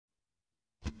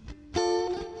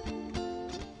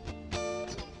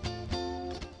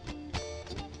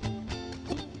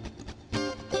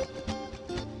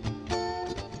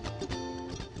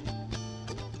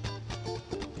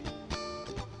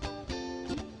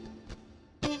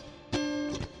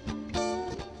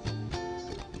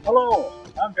Hello,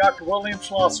 I'm Dr. William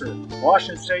Schlosser,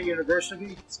 Washington State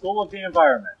University, School of the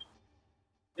Environment.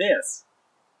 This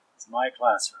is my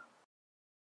classroom.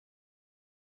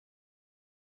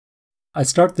 I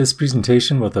start this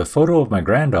presentation with a photo of my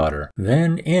granddaughter,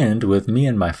 then end with me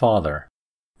and my father.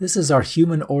 This is our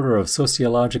human order of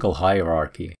sociological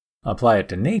hierarchy. Apply it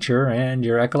to nature and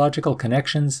your ecological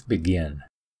connections begin.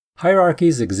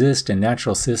 Hierarchies exist in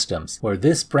natural systems, where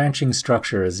this branching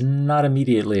structure is not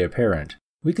immediately apparent.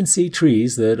 We can see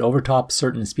trees that overtop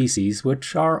certain species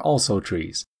which are also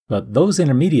trees, but those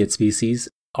intermediate species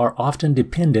are often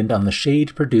dependent on the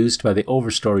shade produced by the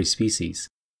overstory species.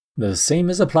 The same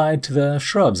is applied to the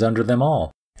shrubs under them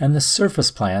all, and the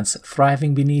surface plants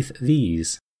thriving beneath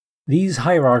these. These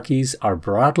hierarchies are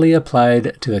broadly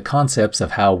applied to the concepts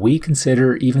of how we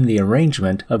consider even the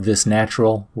arrangement of this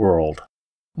natural world.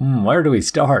 Where do we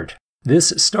start?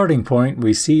 This starting point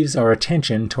receives our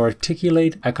attention to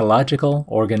articulate ecological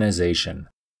organization.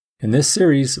 In this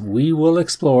series, we will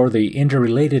explore the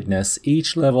interrelatedness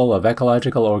each level of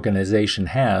ecological organization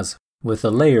has with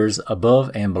the layers above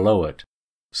and below it.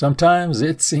 Sometimes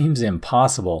it seems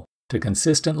impossible to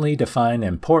consistently define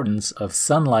importance of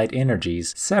sunlight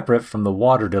energies separate from the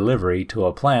water delivery to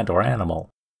a plant or animal.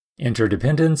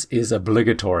 Interdependence is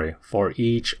obligatory for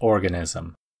each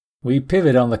organism. We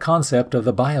pivot on the concept of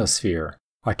the biosphere,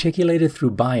 articulated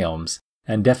through biomes,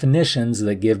 and definitions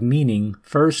that give meaning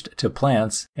first to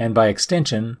plants and by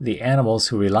extension the animals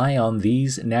who rely on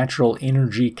these natural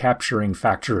energy capturing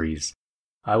factories.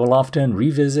 I will often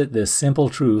revisit this simple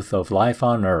truth of life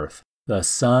on Earth. The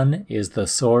sun is the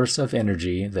source of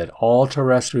energy that all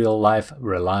terrestrial life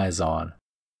relies on.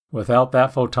 Without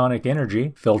that photonic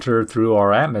energy, filtered through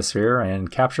our atmosphere and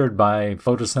captured by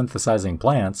photosynthesizing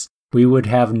plants, we would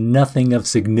have nothing of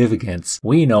significance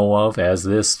we know of as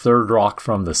this third rock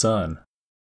from the sun.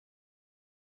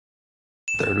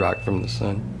 Third rock from the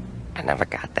sun? I never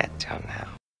got that till now.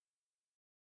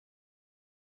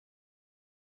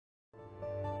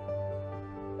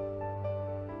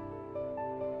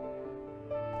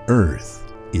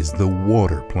 Earth is the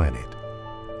water planet.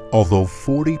 Although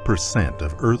 40%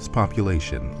 of Earth's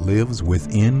population lives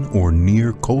within or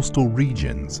near coastal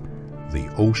regions, the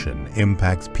ocean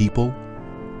impacts people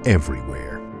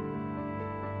everywhere.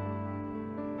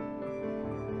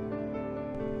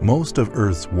 Most of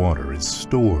Earth's water is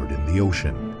stored in the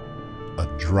ocean, a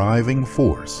driving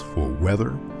force for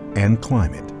weather and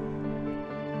climate.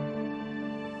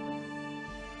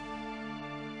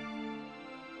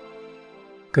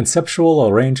 Conceptual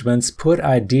arrangements put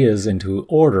ideas into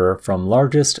order from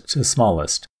largest to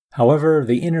smallest. However,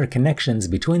 the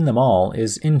interconnections between them all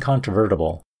is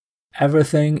incontrovertible.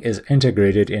 Everything is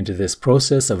integrated into this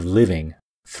process of living,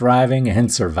 thriving,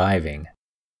 and surviving.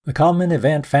 The common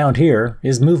event found here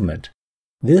is movement.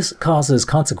 This causes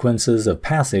consequences of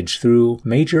passage through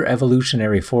major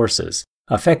evolutionary forces,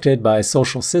 affected by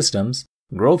social systems,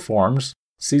 growth forms,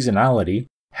 seasonality,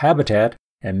 habitat,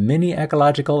 and many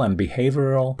ecological and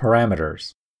behavioral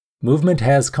parameters. Movement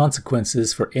has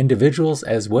consequences for individuals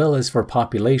as well as for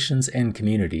populations and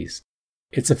communities.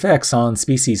 Its effects on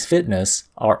species fitness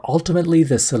are ultimately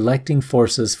the selecting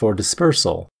forces for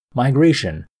dispersal,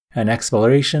 migration, and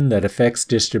exploration that affects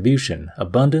distribution,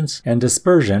 abundance, and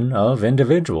dispersion of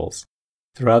individuals.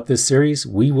 Throughout this series,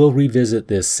 we will revisit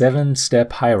this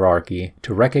 7-step hierarchy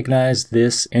to recognize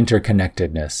this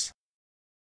interconnectedness.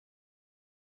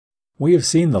 We have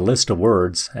seen the list of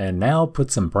words, and now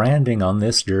put some branding on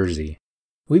this jersey.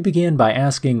 We begin by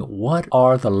asking what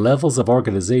are the levels of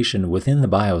organization within the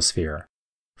biosphere.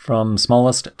 From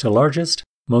smallest to largest,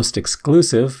 most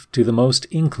exclusive to the most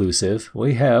inclusive,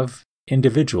 we have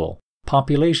individual,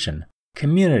 population,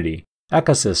 community,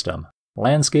 ecosystem,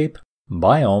 landscape,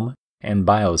 biome, and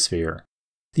biosphere.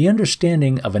 The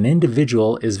understanding of an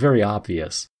individual is very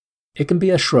obvious. It can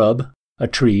be a shrub, a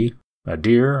tree, a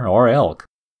deer, or elk.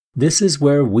 This is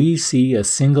where we see a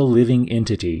single living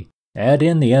entity. Add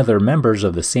in the other members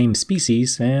of the same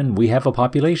species, and we have a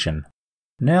population.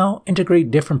 Now integrate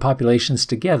different populations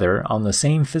together on the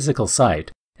same physical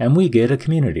site, and we get a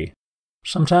community.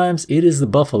 Sometimes it is the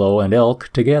buffalo and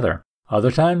elk together. Other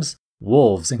times,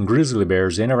 wolves and grizzly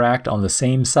bears interact on the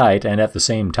same site and at the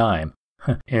same time.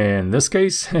 In this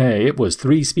case, it was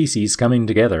 3 species coming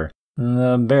together.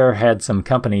 The bear had some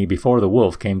company before the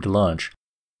wolf came to lunch.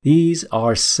 These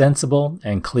are sensible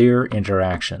and clear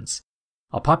interactions.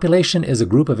 A population is a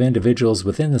group of individuals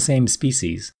within the same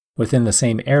species, within the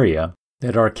same area,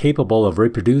 that are capable of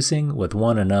reproducing with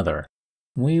one another.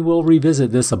 We will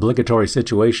revisit this obligatory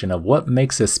situation of what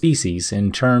makes a species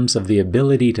in terms of the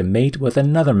ability to mate with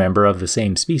another member of the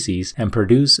same species and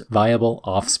produce viable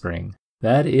offspring.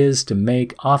 That is to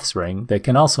make offspring that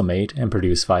can also mate and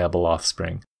produce viable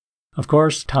offspring. Of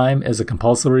course, time is a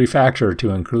compulsory factor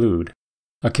to include.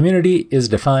 A community is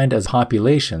defined as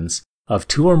populations of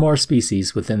 2 or more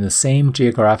species within the same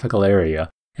geographical area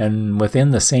and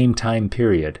within the same time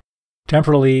period.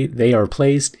 Temporally, they are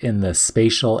placed in the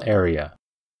spatial area.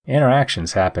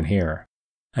 Interactions happen here.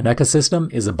 An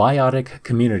ecosystem is a biotic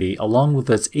community along with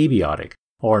its abiotic,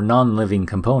 or non-living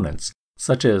components,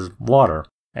 such as water,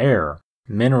 air,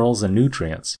 minerals, and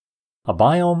nutrients. A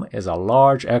biome is a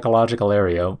large ecological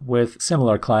area with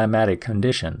similar climatic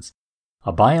conditions.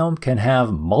 A biome can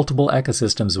have multiple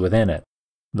ecosystems within it.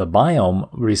 The biome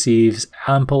receives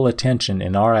ample attention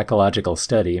in our ecological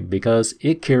study because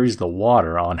it carries the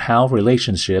water on how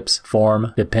relationships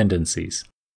form dependencies.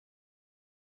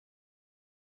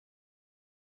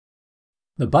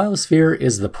 The biosphere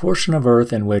is the portion of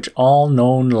Earth in which all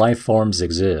known life forms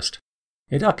exist.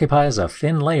 It occupies a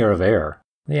thin layer of air,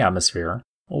 the atmosphere,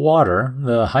 water,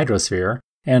 the hydrosphere,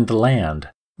 and land,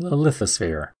 the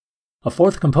lithosphere. A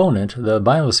fourth component, the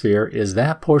biosphere, is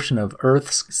that portion of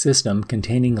Earth's system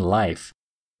containing life.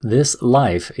 This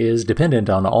life is dependent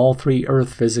on all 3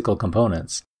 Earth physical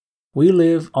components. We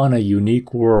live on a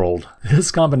unique world.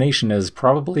 This combination is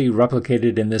probably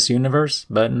replicated in this universe,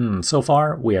 but so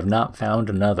far we have not found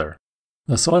another.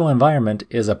 The soil environment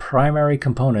is a primary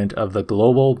component of the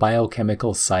global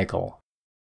biochemical cycle.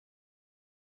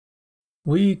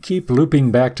 We keep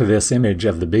looping back to this image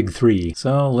of the big 3,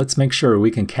 so let's make sure we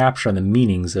can capture the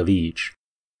meanings of each.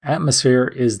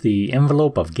 Atmosphere is the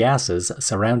envelope of gases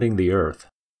surrounding the Earth.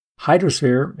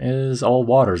 Hydrosphere is all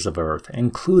waters of Earth,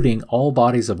 including all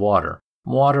bodies of water,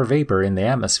 water vapor in the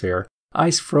atmosphere,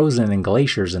 ice frozen in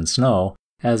glaciers and snow,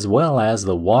 as well as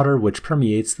the water which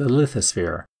permeates the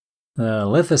lithosphere. The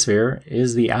lithosphere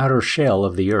is the outer shell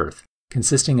of the Earth,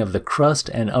 consisting of the crust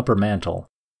and upper mantle.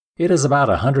 It is about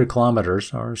 100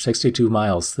 kilometers or 62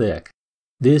 miles thick.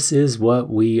 This is what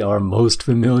we are most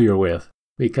familiar with,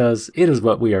 because it is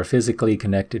what we are physically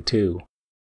connected to.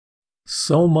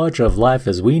 So much of life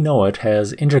as we know it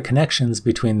has interconnections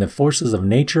between the forces of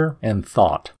nature and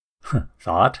thought.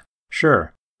 Thought?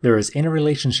 Sure, there is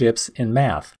interrelationships in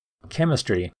math,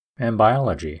 chemistry, and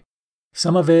biology.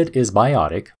 Some of it is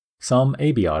biotic, some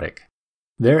abiotic.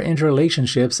 Their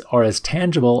interrelationships are as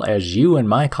tangible as you in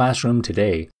my classroom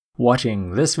today,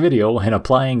 watching this video and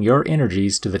applying your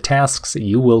energies to the tasks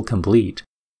you will complete.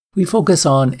 We focus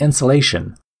on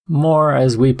insulation more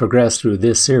as we progress through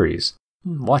this series.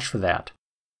 Watch for that.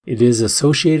 It is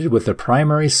associated with the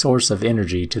primary source of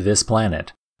energy to this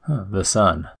planet, the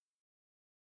Sun.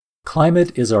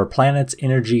 Climate is our planet's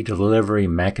energy delivery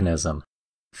mechanism.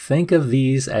 Think of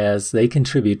these as they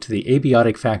contribute to the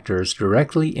abiotic factors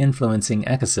directly influencing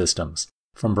ecosystems.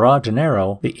 From broad to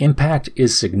narrow, the impact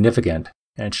is significant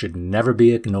and should never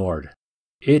be ignored.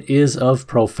 It is of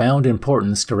profound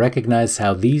importance to recognize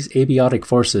how these abiotic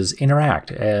forces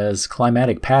interact as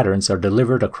climatic patterns are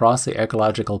delivered across the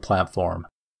ecological platform.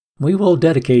 We will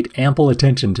dedicate ample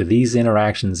attention to these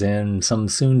interactions in some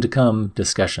soon-to-come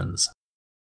discussions.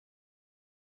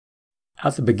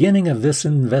 At the beginning of this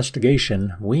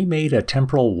investigation, we made a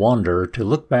temporal wander to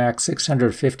look back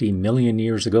 650 million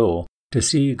years ago to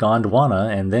see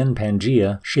Gondwana and then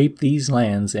Pangaea shape these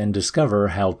lands and discover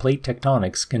how plate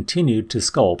tectonics continued to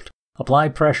sculpt, apply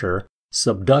pressure,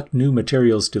 subduct new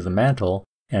materials to the mantle,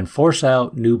 and force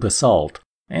out new basalt,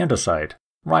 andesite,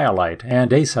 rhyolite, and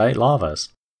dacite lavas.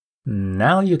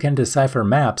 Now you can decipher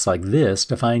maps like this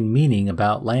to find meaning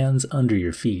about lands under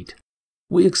your feet.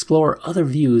 We explore other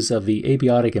views of the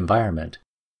abiotic environment.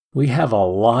 We have a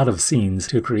lot of scenes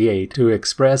to create to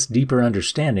express deeper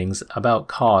understandings about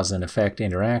cause and effect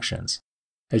interactions.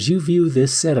 As you view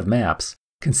this set of maps,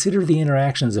 consider the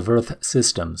interactions of Earth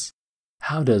systems.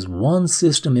 How does one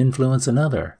system influence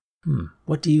another?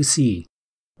 What do you see?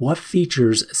 What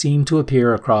features seem to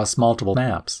appear across multiple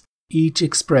maps, each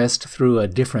expressed through a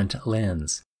different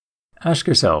lens? Ask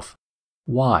yourself,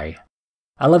 why?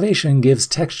 Elevation gives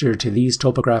texture to these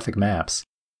topographic maps.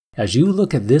 As you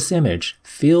look at this image,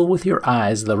 feel with your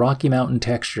eyes the Rocky Mountain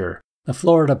texture, the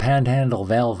Florida Panhandle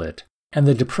velvet, and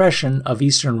the depression of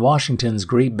eastern Washington's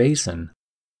Great Basin.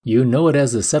 You know it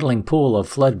as the settling pool of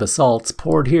flood basalts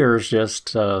poured here just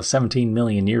 17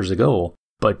 million years ago,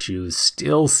 but you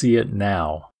still see it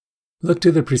now. Look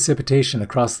to the precipitation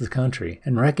across the country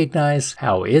and recognize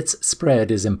how its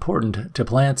spread is important to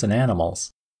plants and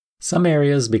animals. Some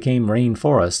areas became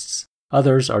rainforests,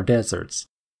 others are deserts.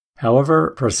 However,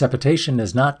 precipitation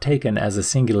is not taken as a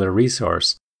singular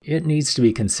resource. It needs to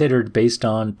be considered based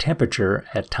on temperature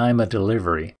at time of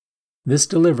delivery. This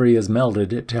delivery is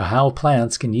melded to how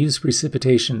plants can use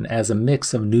precipitation as a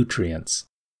mix of nutrients.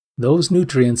 Those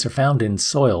nutrients are found in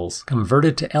soils,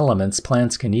 converted to elements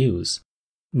plants can use.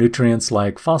 Nutrients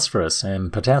like phosphorus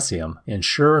and potassium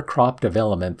ensure crop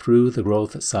development through the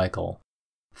growth cycle.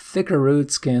 Thicker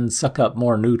roots can suck up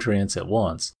more nutrients at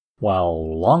once,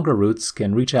 while longer roots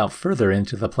can reach out further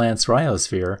into the plant's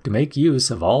rhizosphere to make use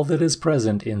of all that is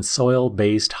present in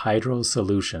soil-based hydro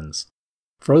solutions.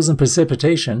 Frozen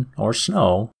precipitation, or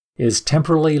snow, is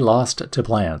temporarily lost to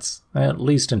plants, at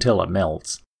least until it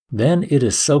melts. Then it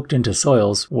is soaked into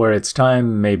soils where its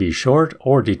time may be short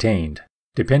or detained,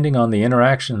 depending on the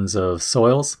interactions of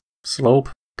soils, slope,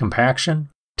 compaction,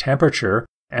 temperature,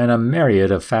 and a myriad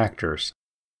of factors.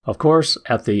 Of course,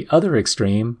 at the other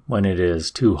extreme, when it is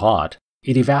too hot,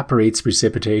 it evaporates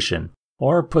precipitation,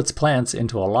 or puts plants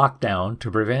into a lockdown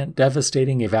to prevent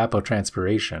devastating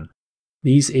evapotranspiration.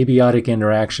 These abiotic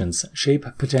interactions shape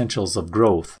potentials of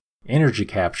growth, energy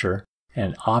capture,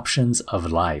 and options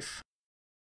of life.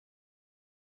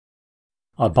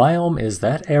 A biome is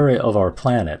that area of our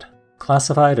planet,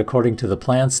 classified according to the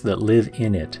plants that live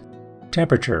in it.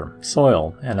 Temperature,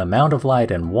 soil, and amount of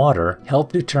light and water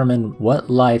help determine what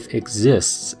life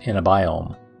exists in a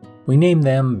biome. We name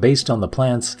them based on the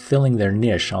plants filling their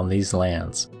niche on these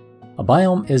lands. A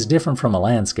biome is different from a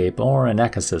landscape or an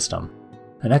ecosystem.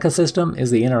 An ecosystem is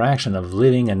the interaction of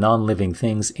living and non-living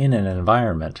things in an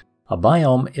environment. A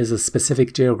biome is a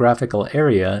specific geographical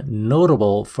area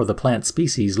notable for the plant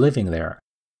species living there.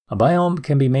 A biome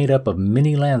can be made up of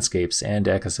many landscapes and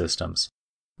ecosystems.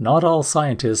 Not all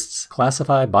scientists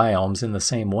classify biomes in the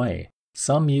same way.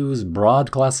 Some use broad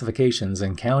classifications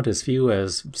and count as few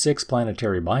as 6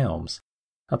 planetary biomes.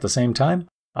 At the same time,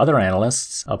 other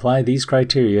analysts apply these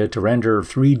criteria to render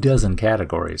 3 dozen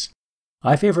categories.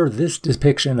 I favor this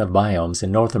depiction of biomes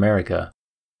in North America.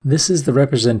 This is the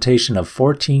representation of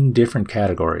 14 different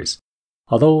categories.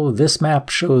 Although this map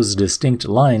shows distinct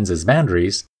lines as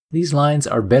boundaries, these lines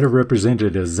are better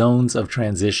represented as zones of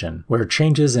transition, where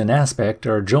changes in aspect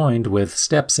are joined with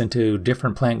steps into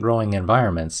different plant-growing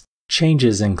environments,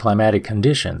 changes in climatic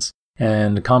conditions,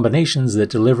 and combinations that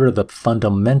deliver the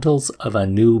fundamentals of a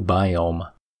new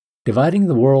biome. Dividing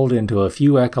the world into a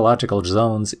few ecological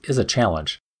zones is a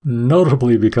challenge,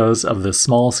 notably because of the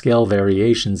small-scale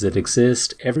variations that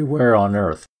exist everywhere on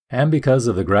Earth, and because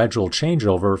of the gradual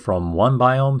changeover from one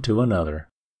biome to another.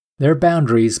 Their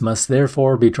boundaries must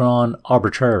therefore be drawn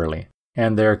arbitrarily,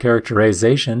 and their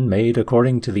characterization made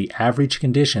according to the average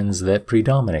conditions that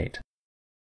predominate.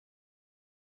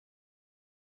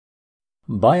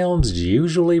 Biomes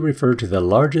usually refer to the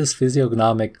largest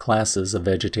physiognomic classes of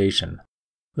vegetation.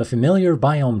 The familiar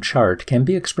biome chart can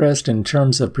be expressed in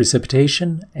terms of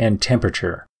precipitation and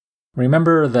temperature.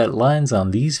 Remember that lines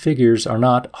on these figures are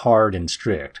not hard and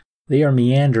strict. They are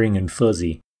meandering and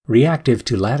fuzzy, reactive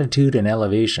to latitude and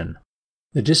elevation.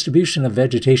 The distribution of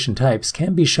vegetation types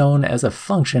can be shown as a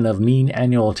function of mean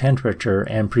annual temperature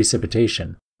and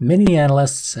precipitation. Many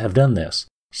analysts have done this,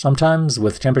 sometimes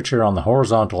with temperature on the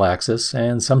horizontal axis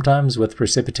and sometimes with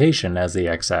precipitation as the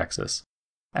x-axis.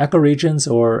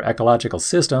 Ecoregions or ecological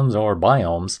systems or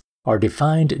biomes are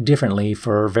defined differently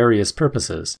for various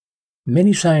purposes.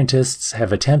 Many scientists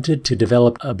have attempted to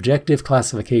develop objective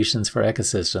classifications for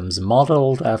ecosystems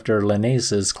modeled after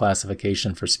Linnaeus's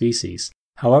classification for species.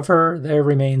 However, there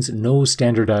remains no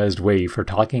standardized way for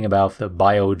talking about the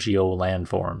biogeo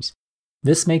landforms.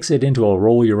 This makes it into a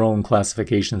roll-your-own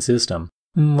classification system,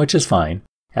 which is fine,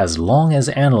 as long as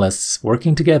analysts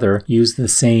working together use the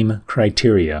same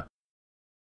criteria.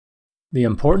 The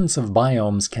importance of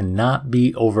biomes cannot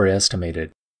be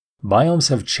overestimated. Biomes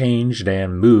have changed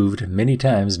and moved many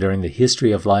times during the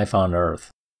history of life on Earth.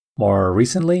 More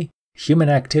recently, human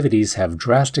activities have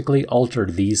drastically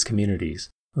altered these communities.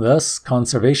 Thus,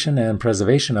 conservation and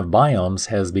preservation of biomes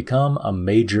has become a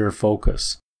major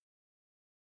focus.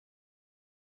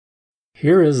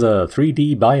 Here is a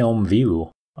 3D biome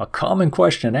view. A common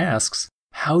question asks,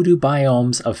 how do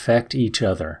biomes affect each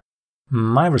other?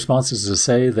 My response is to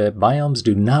say that biomes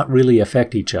do not really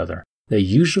affect each other. They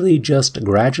usually just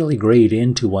gradually grade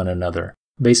into one another,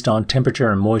 based on temperature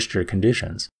and moisture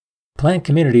conditions. Plant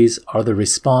communities are the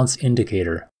response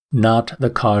indicator, not the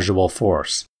causal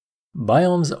force.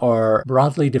 Biomes are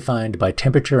broadly defined by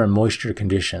temperature and moisture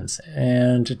conditions,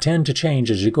 and tend to change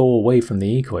as you go away from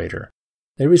the equator.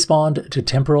 They respond to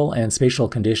temporal and spatial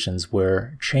conditions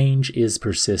where change is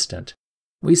persistent.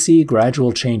 We see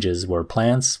gradual changes where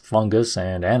plants, fungus,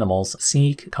 and animals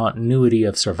seek continuity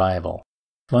of survival.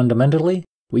 Fundamentally,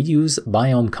 we use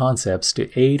biome concepts to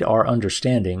aid our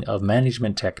understanding of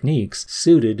management techniques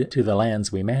suited to the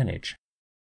lands we manage.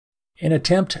 In an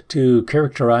attempt to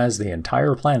characterize the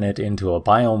entire planet into a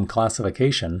biome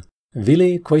classification,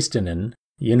 Ville Koistinen,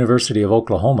 University of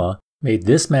Oklahoma, made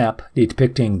this map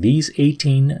depicting these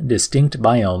 18 distinct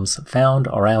biomes found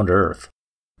around Earth.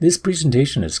 This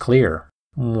presentation is clear,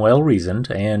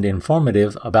 well-reasoned, and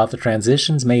informative about the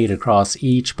transitions made across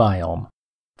each biome.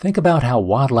 Think about how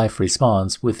wildlife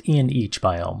responds within each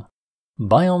biome.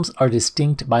 Biomes are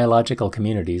distinct biological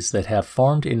communities that have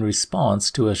formed in response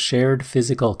to a shared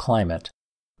physical climate.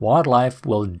 Wildlife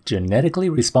will genetically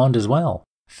respond as well,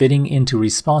 fitting into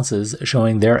responses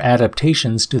showing their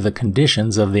adaptations to the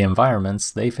conditions of the environments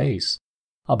they face.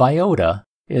 A biota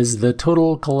is the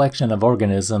total collection of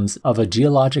organisms of a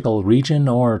geological region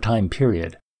or time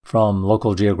period, from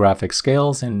local geographic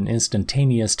scales and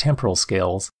instantaneous temporal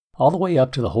scales all the way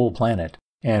up to the whole planet,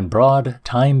 and broad,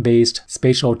 time-based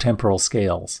spatio-temporal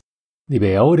scales. The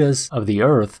biotas of the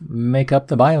Earth make up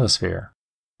the biosphere.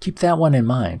 Keep that one in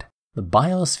mind. The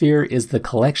biosphere is the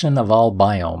collection of all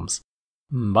biomes.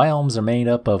 Biomes are made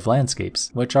up of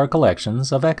landscapes, which are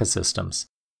collections of ecosystems.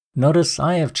 Notice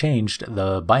I have changed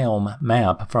the biome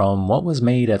map from what was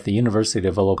made at the University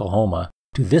of Oklahoma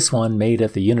to this one made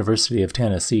at the University of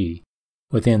Tennessee.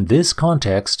 Within this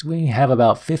context, we have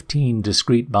about 15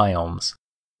 discrete biomes.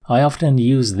 I often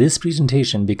use this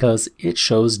presentation because it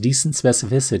shows decent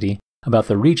specificity about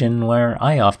the region where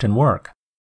I often work.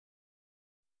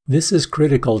 This is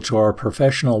critical to our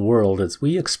professional world as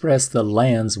we express the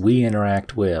lands we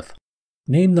interact with.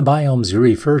 Name the biomes you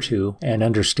refer to, and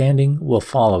understanding will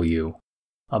follow you.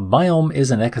 A biome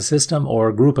is an ecosystem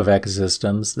or group of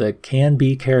ecosystems that can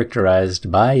be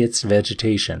characterized by its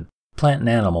vegetation, plant and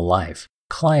animal life,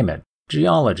 climate,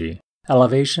 geology,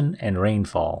 elevation, and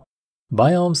rainfall.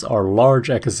 Biomes are large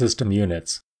ecosystem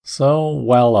units, so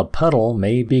while a puddle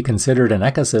may be considered an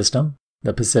ecosystem,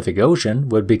 the Pacific Ocean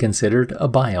would be considered a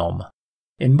biome.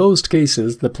 In most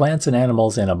cases, the plants and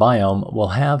animals in a biome will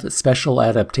have special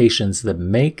adaptations that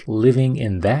make living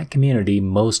in that community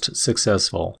most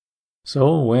successful.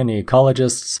 So when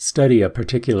ecologists study a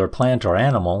particular plant or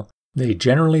animal, they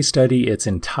generally study its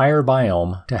entire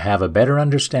biome to have a better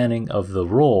understanding of the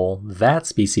role that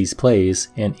species plays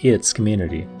in its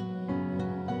community.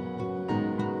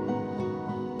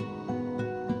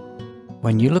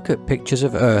 When you look at pictures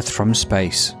of Earth from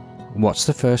space, what's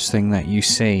the first thing that you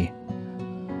see?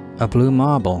 A blue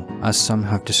marble, as some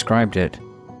have described it.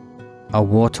 A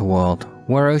water world,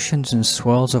 where oceans and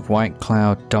swirls of white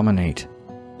cloud dominate.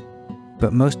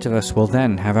 But most of us will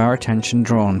then have our attention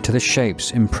drawn to the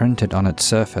shapes imprinted on its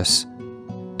surface,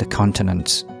 the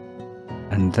continents.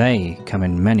 And they come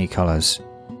in many colours.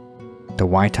 The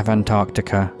white of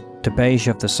Antarctica, the beige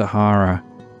of the Sahara,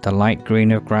 the light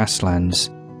green of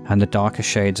grasslands, and the darker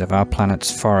shades of our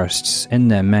planet's forests in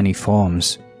their many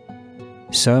forms.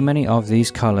 So many of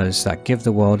these colours that give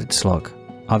the world its look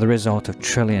are the result of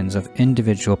trillions of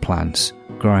individual plants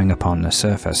growing upon the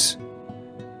surface.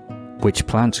 Which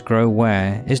plants grow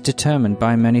where is determined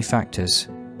by many factors,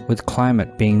 with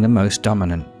climate being the most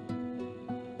dominant.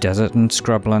 Desert and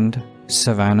scrubland,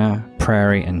 savanna,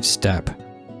 prairie and steppe,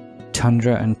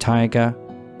 tundra and taiga,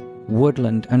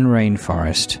 woodland and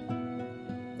rainforest.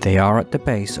 They are at the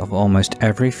base of almost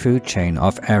every food chain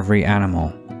of every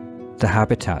animal, the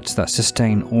habitats that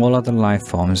sustain all other life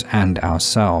forms and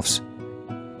ourselves.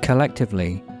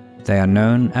 Collectively, they are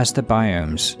known as the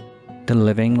biomes, the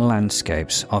living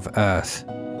landscapes of Earth.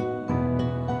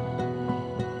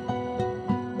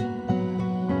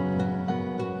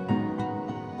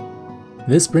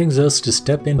 This brings us to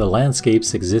step into the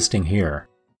landscapes existing here.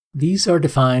 These are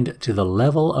defined to the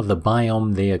level of the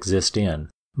biome they exist in,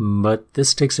 but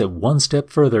this takes it one step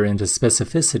further into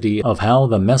specificity of how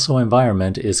the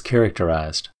mesoenvironment is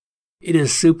characterized. It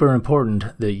is super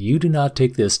important that you do not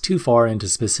take this too far into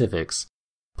specifics.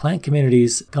 Plant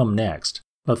communities come next,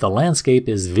 but the landscape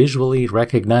is visually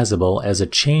recognizable as a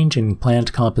change in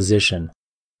plant composition.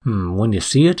 When you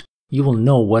see it, you will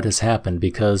know what has happened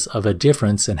because of a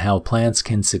difference in how plants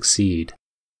can succeed.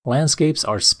 Landscapes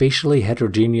are spatially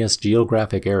heterogeneous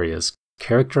geographic areas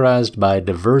characterized by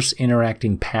diverse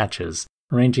interacting patches,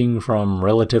 ranging from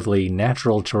relatively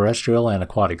natural terrestrial and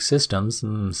aquatic systems,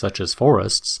 such as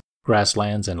forests,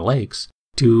 grasslands, and lakes,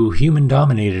 to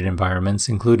human-dominated environments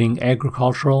including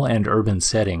agricultural and urban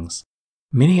settings.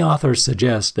 Many authors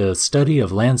suggest the study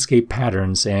of landscape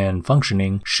patterns and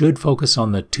functioning should focus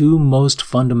on the two most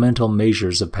fundamental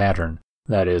measures of pattern,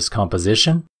 that is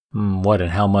composition, what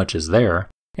and how much is there,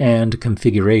 and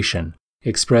configuration,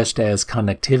 expressed as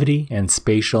connectivity and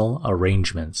spatial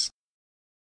arrangements.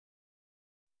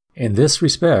 In this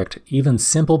respect, even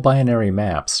simple binary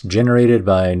maps generated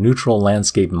by neutral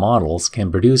landscape models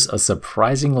can produce a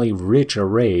surprisingly rich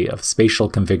array of spatial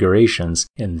configurations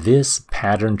in this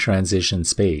pattern transition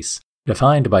space,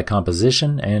 defined by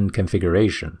composition and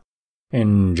configuration.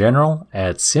 In general,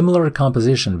 at similar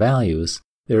composition values,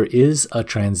 there is a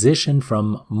transition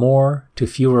from more to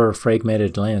fewer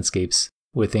fragmented landscapes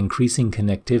with increasing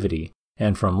connectivity,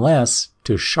 and from less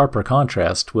to sharper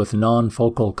contrast with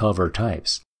non-focal cover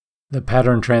types. The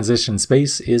pattern transition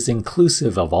space is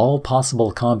inclusive of all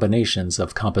possible combinations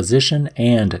of composition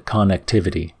and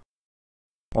connectivity.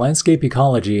 Landscape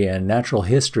ecology and natural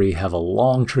history have a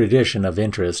long tradition of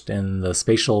interest in the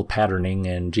spatial patterning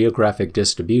and geographic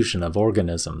distribution of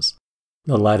organisms.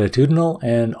 The latitudinal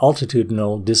and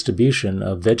altitudinal distribution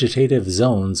of vegetative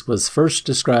zones was first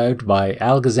described by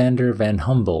Alexander van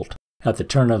Humboldt at the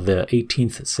turn of the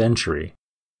 18th century.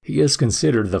 He is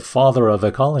considered the father of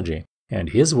ecology,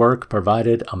 and his work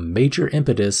provided a major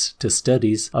impetus to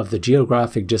studies of the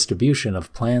geographic distribution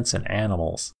of plants and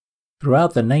animals.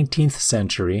 Throughout the 19th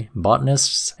century,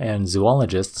 botanists and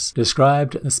zoologists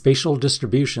described the spatial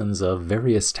distributions of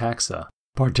various taxa,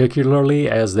 particularly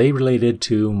as they related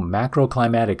to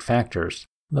macroclimatic factors,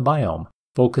 the biome,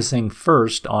 focusing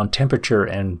first on temperature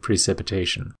and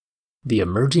precipitation. The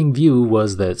emerging view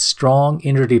was that strong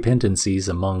interdependencies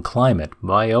among climate,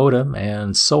 biota,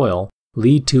 and soil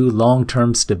lead to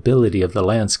long-term stability of the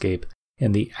landscape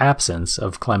in the absence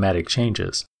of climatic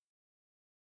changes.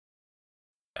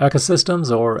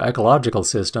 Ecosystems or ecological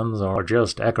systems, or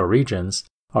just ecoregions,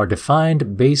 are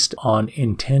defined based on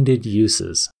intended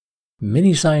uses.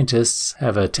 Many scientists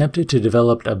have attempted to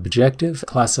develop objective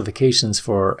classifications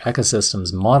for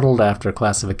ecosystems modeled after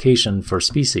classification for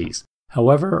species.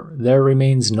 However, there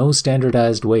remains no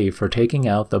standardized way for taking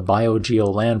out the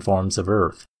biogeo landforms of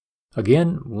Earth.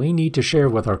 Again, we need to share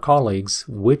with our colleagues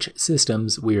which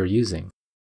systems we are using.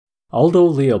 Aldo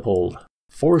Leopold,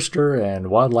 forester and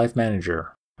wildlife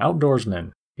manager,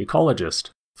 outdoorsman, ecologist,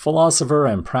 philosopher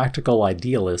and practical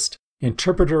idealist,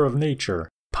 interpreter of nature,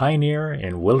 pioneer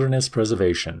in wilderness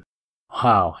preservation.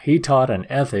 Wow, he taught an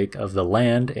ethic of the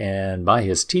land and by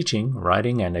his teaching,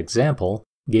 writing, and example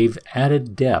gave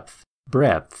added depth,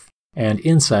 breadth, and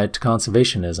insight to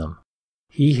conservationism.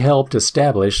 He helped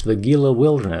establish the Gila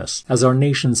Wilderness as our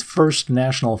nation's first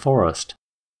national forest.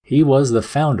 He was the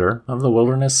founder of the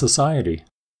Wilderness Society.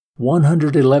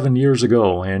 111 years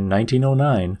ago, in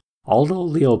 1909, Aldo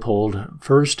Leopold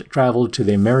first traveled to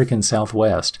the American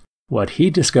Southwest. What he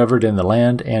discovered in the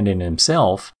land and in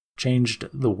himself changed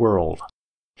the world.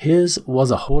 His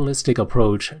was a holistic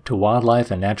approach to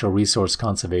wildlife and natural resource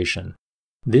conservation.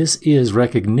 This is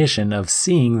recognition of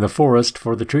seeing the forest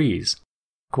for the trees.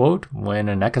 Quote, "When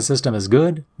an ecosystem is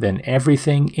good, then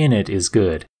everything in it is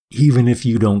good, even if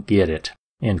you don't get it."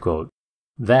 End quote.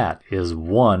 That is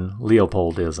one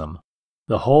Leopoldism.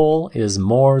 The whole is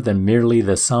more than merely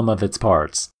the sum of its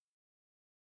parts.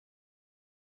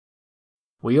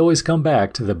 We always come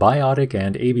back to the biotic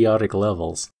and abiotic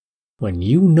levels. When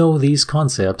you know these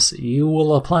concepts, you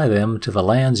will apply them to the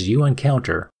lands you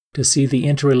encounter to see the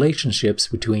interrelationships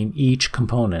between each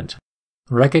component.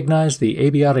 Recognize the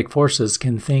abiotic forces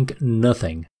can think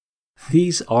nothing.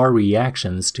 These are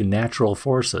reactions to natural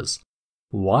forces.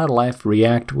 Wildlife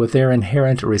react with their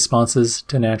inherent responses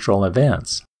to natural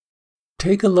events.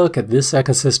 Take a look at this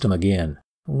ecosystem again.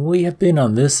 We have been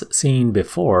on this scene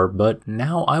before, but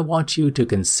now I want you to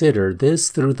consider this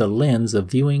through the lens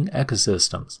of viewing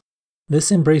ecosystems.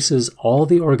 This embraces all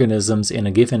the organisms in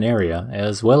a given area,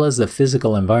 as well as the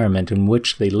physical environment in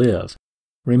which they live.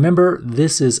 Remember,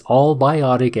 this is all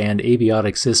biotic and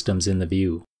abiotic systems in the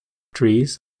view.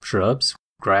 Trees, shrubs,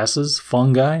 grasses,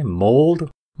 fungi,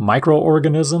 mold,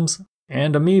 microorganisms,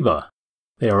 and amoeba.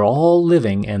 They are all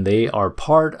living and they are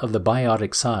part of the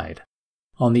biotic side.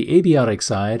 On the abiotic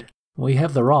side, we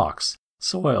have the rocks,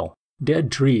 soil,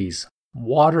 dead trees,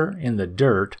 water in the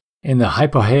dirt, in the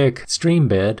hypohaic stream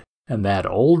bed, and that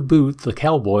old boot the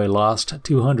cowboy lost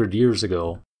 200 years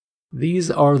ago.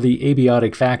 These are the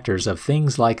abiotic factors of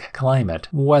things like climate,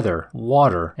 weather,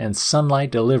 water, and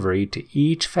sunlight delivery to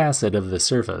each facet of the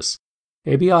surface.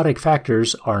 Abiotic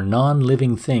factors are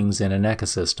non-living things in an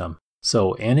ecosystem,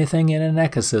 so anything in an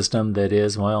ecosystem that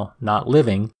is, well, not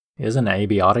living is an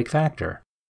abiotic factor.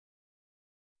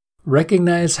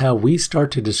 Recognize how we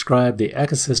start to describe the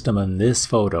ecosystem in this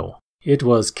photo. It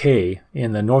was K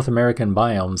in the North American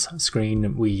biomes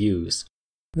screen we use.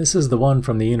 This is the one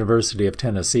from the University of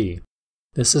Tennessee.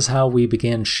 This is how we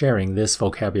began sharing this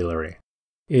vocabulary.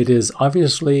 It is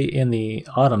obviously in the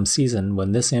autumn season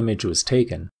when this image was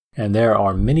taken, and there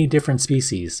are many different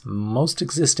species, most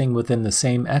existing within the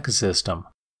same ecosystem.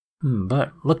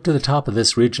 But look to the top of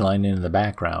this ridgeline in the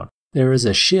background. There is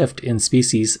a shift in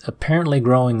species apparently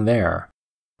growing there.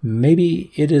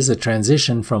 Maybe it is a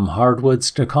transition from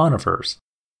hardwoods to conifers.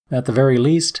 At the very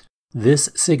least, this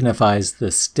signifies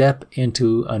the step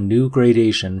into a new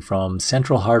gradation from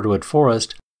central hardwood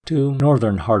forest to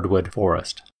northern hardwood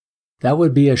forest. That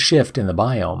would be a shift in the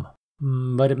biome,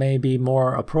 but it may be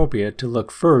more appropriate to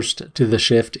look first to the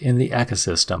shift in the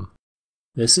ecosystem.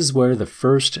 This is where the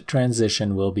first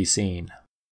transition will be seen.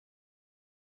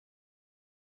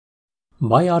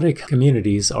 Biotic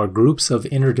communities are groups of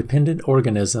interdependent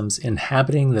organisms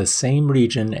inhabiting the same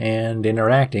region and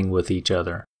interacting with each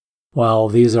other. While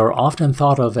these are often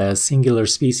thought of as singular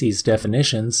species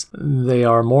definitions, they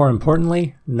are more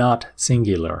importantly not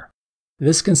singular.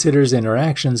 This considers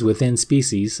interactions within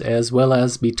species as well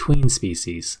as between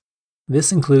species.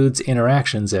 This includes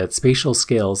interactions at spatial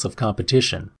scales of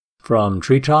competition, from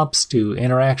treetops to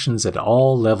interactions at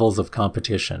all levels of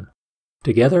competition.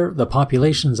 Together, the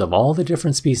populations of all the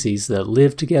different species that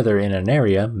live together in an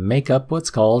area make up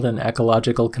what's called an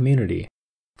ecological community.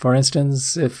 For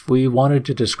instance, if we wanted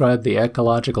to describe the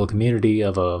ecological community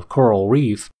of a coral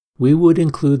reef, we would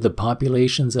include the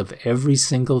populations of every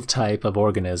single type of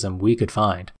organism we could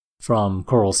find, from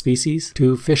coral species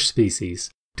to fish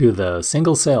species, to the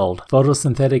single-celled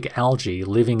photosynthetic algae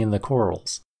living in the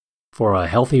corals. For a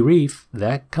healthy reef,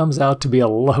 that comes out to be a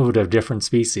load of different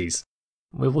species.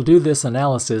 We will do this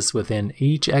analysis within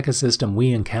each ecosystem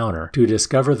we encounter to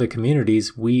discover the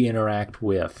communities we interact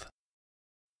with.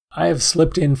 I have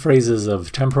slipped in phrases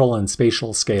of temporal and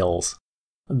spatial scales.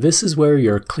 This is where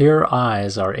your clear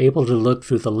eyes are able to look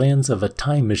through the lens of a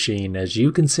time machine as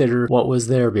you consider what was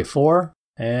there before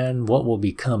and what will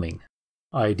be coming.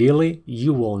 Ideally,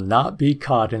 you will not be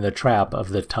caught in the trap of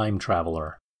the time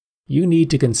traveler. You need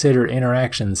to consider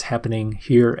interactions happening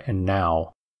here and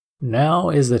now. Now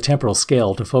is the temporal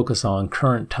scale to focus on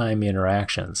current time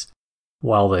interactions,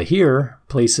 while the here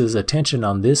places attention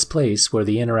on this place where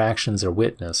the interactions are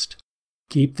witnessed.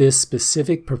 Keep this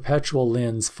specific perpetual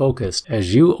lens focused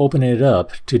as you open it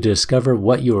up to discover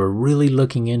what you are really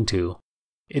looking into.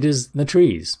 It is the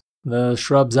trees, the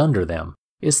shrubs under them.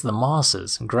 It's the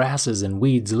mosses, grasses, and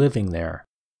weeds living there.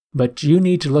 But you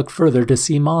need to look further to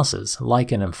see mosses,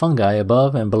 lichen, and fungi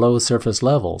above and below surface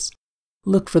levels.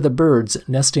 Look for the birds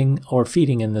nesting or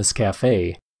feeding in this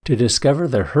cafe to discover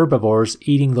the herbivores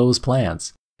eating those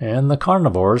plants, and the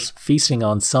carnivores feasting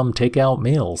on some takeout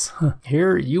meals.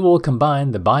 Here you will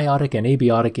combine the biotic and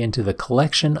abiotic into the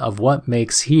collection of what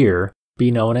makes here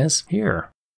be known as here.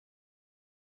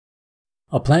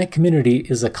 A plant community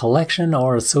is a collection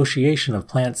or association of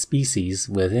plant species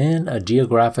within a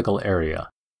geographical area.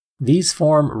 These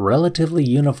form relatively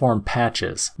uniform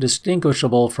patches,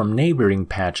 distinguishable from neighboring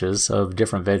patches of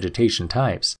different vegetation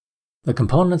types. The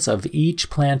components of each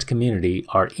plant community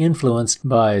are influenced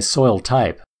by soil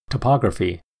type,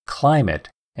 topography, climate,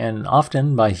 and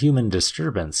often by human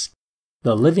disturbance.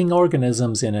 The living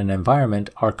organisms in an environment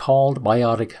are called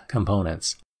biotic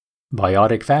components.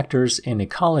 Biotic factors in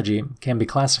ecology can be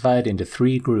classified into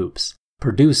three groups.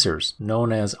 Producers,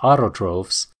 known as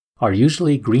autotrophs, are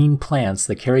usually green plants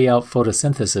that carry out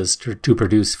photosynthesis to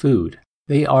produce food.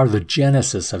 They are the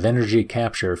genesis of energy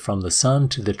capture from the sun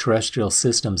to the terrestrial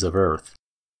systems of Earth.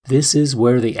 This is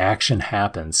where the action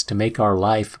happens to make our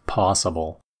life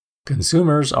possible.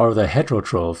 Consumers are the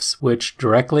heterotrophs, which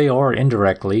directly or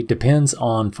indirectly depends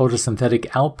on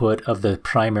photosynthetic output of the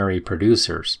primary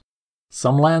producers.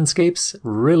 Some landscapes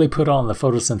really put on the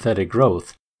photosynthetic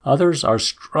growth. Others are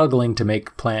struggling to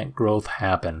make plant growth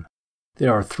happen.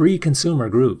 There are three consumer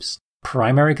groups: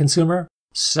 primary consumer,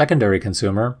 secondary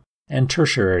consumer, and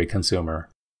tertiary consumer.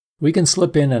 We can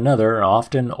slip in another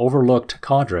often overlooked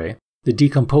cadre, the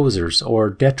decomposers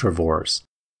or detrivores.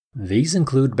 These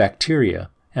include bacteria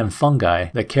and fungi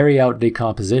that carry out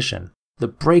decomposition, the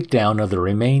breakdown of the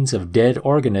remains of dead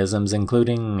organisms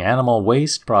including animal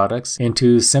waste products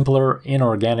into simpler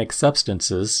inorganic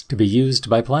substances to be used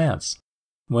by plants.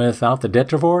 Without the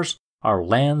detrivores, our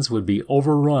lands would be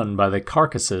overrun by the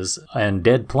carcasses and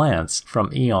dead plants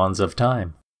from eons of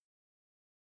time.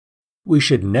 We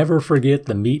should never forget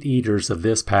the meat eaters of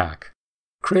this pack.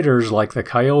 Critters like the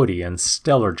coyote and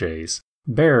stellar jays,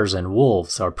 bears and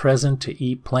wolves are present to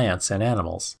eat plants and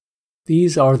animals.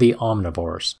 These are the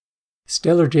omnivores.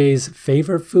 Stellar jays'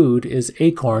 favorite food is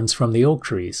acorns from the oak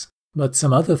trees, but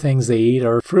some other things they eat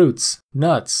are fruits,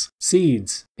 nuts,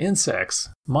 seeds, insects,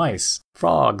 mice,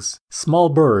 frogs, small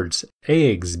birds,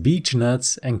 eggs, beech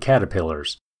nuts, and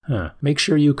caterpillars. Make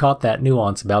sure you caught that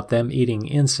nuance about them eating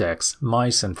insects,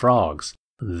 mice, and frogs.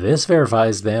 This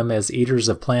verifies them as eaters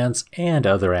of plants and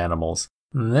other animals,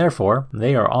 Therefore,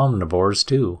 they are omnivores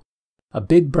too. A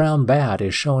big brown bat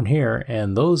is shown here,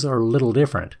 and those are a little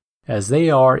different, as they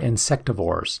are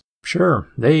insectivores. Sure,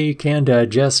 they can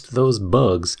digest those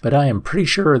bugs, but I am pretty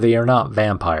sure they are not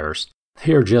vampires.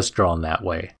 They are just drawn that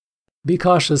way. Be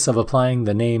cautious of applying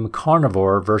the name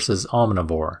carnivore versus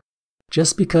omnivore.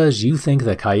 Just because you think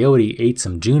the coyote ate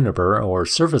some juniper or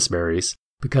surface berries,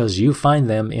 because you find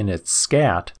them in its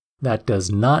scat, that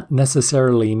does not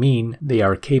necessarily mean they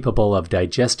are capable of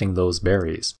digesting those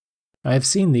berries. I have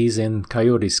seen these in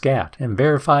coyote scat and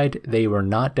verified they were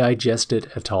not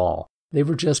digested at all. They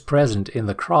were just present in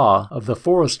the craw of the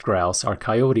forest grouse our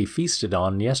coyote feasted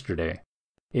on yesterday.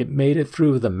 It made it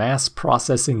through the mass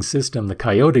processing system the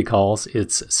coyote calls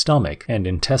its stomach and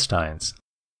intestines.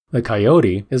 The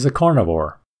coyote is a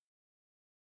carnivore.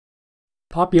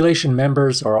 Population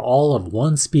members are all of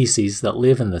one species that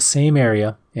live in the same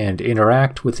area and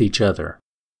interact with each other.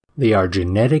 They are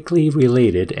genetically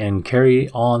related and carry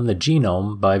on the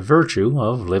genome by virtue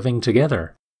of living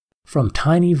together. From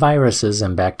tiny viruses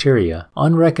and bacteria,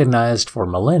 unrecognized for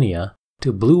millennia,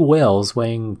 to blue whales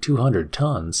weighing 200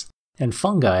 tons, and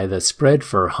fungi that spread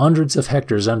for hundreds of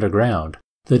hectares underground,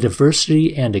 the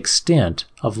diversity and extent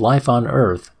of life on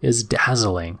Earth is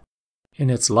dazzling. In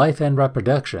its life and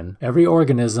reproduction, every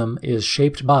organism is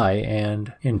shaped by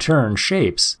and, in turn,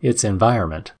 shapes its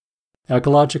environment.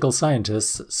 Ecological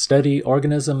scientists study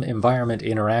organism-environment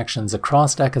interactions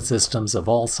across ecosystems of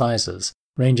all sizes,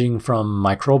 ranging from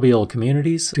microbial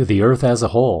communities to the Earth as a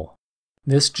whole.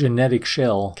 This genetic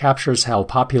shell captures how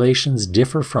populations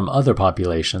differ from other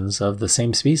populations of the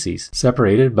same species,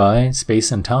 separated by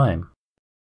space and time.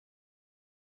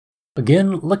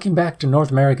 Again, looking back to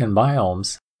North American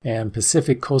biomes and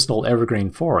Pacific coastal evergreen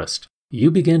forest,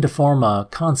 you begin to form a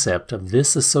concept of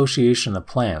this association of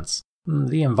plants,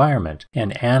 the environment,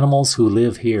 and animals who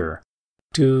live here.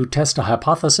 To test a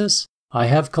hypothesis, I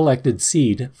have collected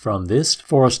seed from this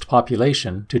forest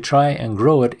population to try and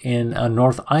grow it in a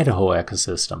North Idaho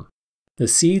ecosystem. The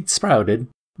seed sprouted,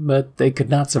 but they could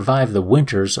not survive the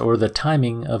winters or the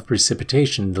timing of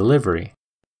precipitation delivery.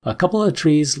 A couple of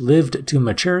trees lived to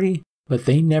maturity, but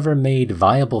they never made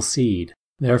viable seed.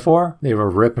 Therefore, they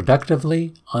were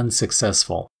reproductively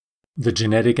unsuccessful. The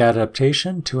genetic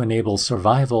adaptation to enable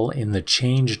survival in the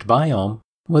changed biome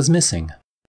was missing.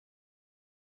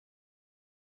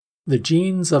 The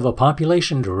genes of a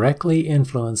population directly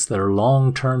influence their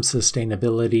long-term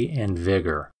sustainability and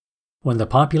vigor. When the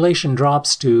population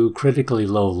drops to critically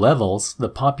low levels, the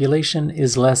population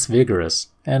is less vigorous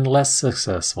and less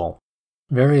successful.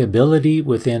 Variability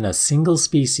within a single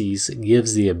species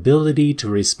gives the ability to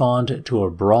respond to a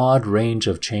broad range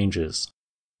of changes.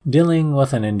 Dealing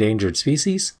with an endangered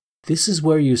species, this is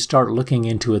where you start looking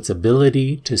into its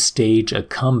ability to stage a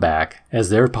comeback as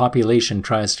their population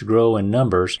tries to grow in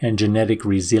numbers and genetic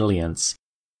resilience.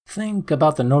 Think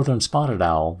about the northern spotted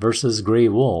owl versus gray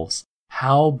wolves.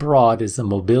 How broad is the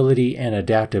mobility and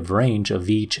adaptive range of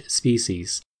each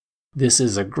species? This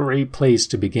is a great place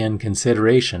to begin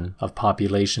consideration of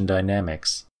population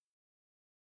dynamics.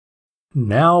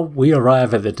 Now we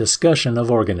arrive at the discussion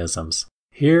of organisms.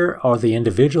 Here are the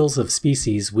individuals of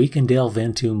species we can delve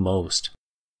into most.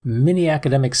 Many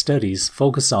academic studies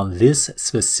focus on this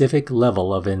specific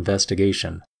level of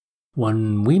investigation.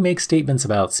 When we make statements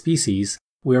about species,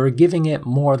 we are giving it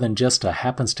more than just a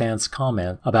happenstance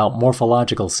comment about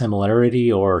morphological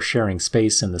similarity or sharing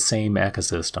space in the same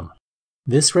ecosystem.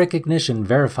 This recognition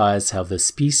verifies how the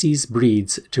species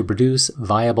breeds to produce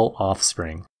viable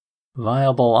offspring.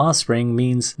 Viable offspring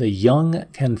means the young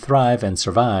can thrive and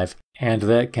survive, and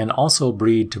that can also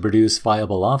breed to produce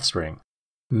viable offspring.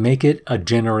 Make it a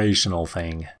generational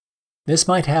thing. This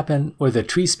might happen with a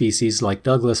tree species like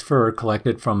Douglas fir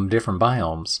collected from different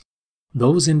biomes.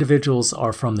 Those individuals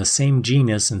are from the same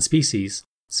genus and species,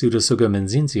 Pseudotsuga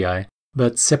menzinsii,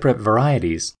 but separate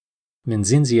varieties.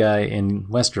 Menzinsii in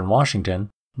western Washington,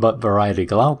 but variety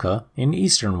glauca in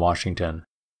eastern Washington.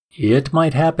 It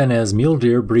might happen as mule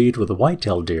deer breed with a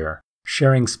white-tailed deer,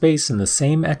 sharing space in the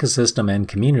same ecosystem and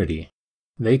community.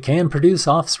 They can produce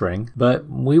offspring, but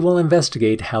we will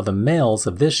investigate how the males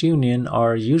of this union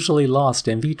are usually lost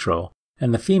in vitro,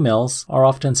 and the females are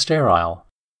often sterile.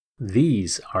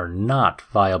 These are not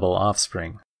viable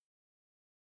offspring.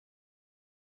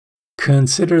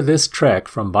 Consider this trek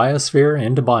from biosphere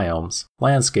into biomes,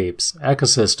 landscapes,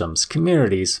 ecosystems,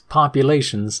 communities,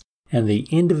 populations, and the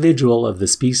individual of the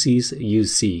species you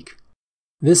seek.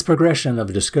 This progression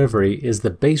of discovery is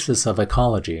the basis of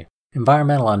ecology,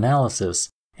 environmental analysis,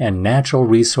 and natural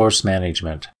resource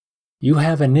management. You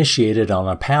have initiated on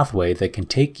a pathway that can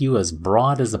take you as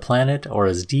broad as the planet or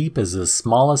as deep as the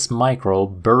smallest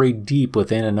microbe buried deep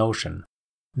within an ocean.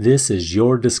 This is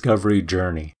your discovery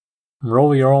journey.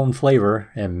 Roll your own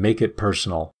flavor and make it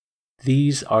personal.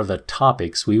 These are the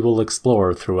topics we will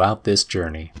explore throughout this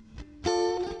journey.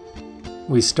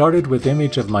 We started with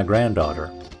image of my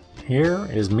granddaughter. Here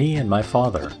is me and my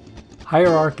father.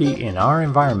 Hierarchy in our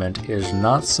environment is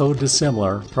not so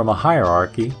dissimilar from a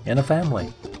hierarchy in a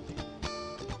family.